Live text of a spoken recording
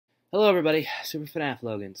Hello everybody, Super FNAF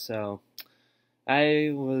Logan. So,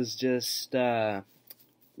 I was just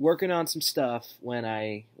working on some stuff when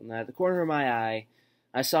at the corner of my eye,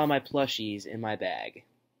 I saw my plushies in my bag.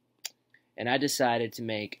 And I decided to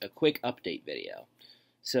make a quick update video.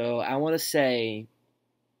 So, I want to say,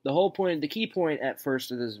 the key point at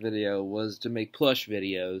first of this video was to make plush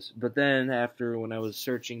videos. But then when I was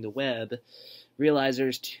searching the web, realized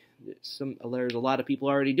there's a lot of people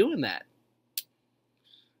already doing that.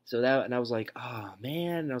 And I was like, oh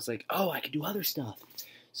man, and I was like, oh, I could do other stuff.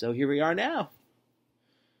 So here we are now.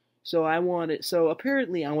 So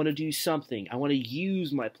apparently I want to do something. I want to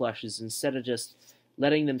use my plushes instead of just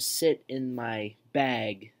letting them sit in my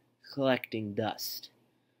bag collecting dust.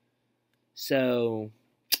 So,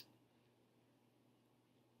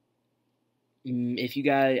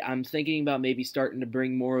 I'm thinking about maybe starting to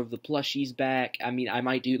bring more of the plushies back. I mean, I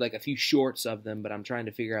might do like a few shorts of them, but I'm trying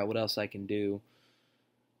to figure out what else I can do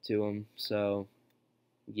to them. So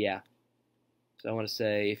yeah, so I want to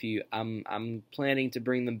say, I'm planning to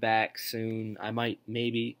bring them back soon. I might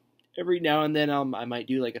maybe every now and then I might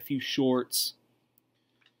do like a few shorts.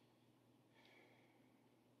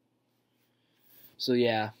 So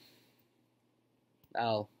yeah,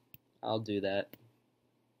 I'll do that,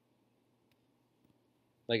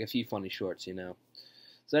 like a few funny shorts.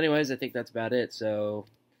 So anyways, I think that's about it. So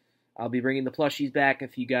I'll be bringing the plushies back.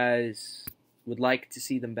 If you guys would like to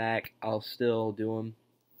see them back, I'll still do them.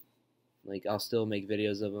 Like, I'll still make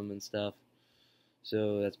videos of them and stuff.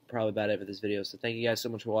 So that's probably about it for this video. So thank you guys so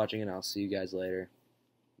much for watching, and I'll see you guys later.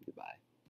 Goodbye.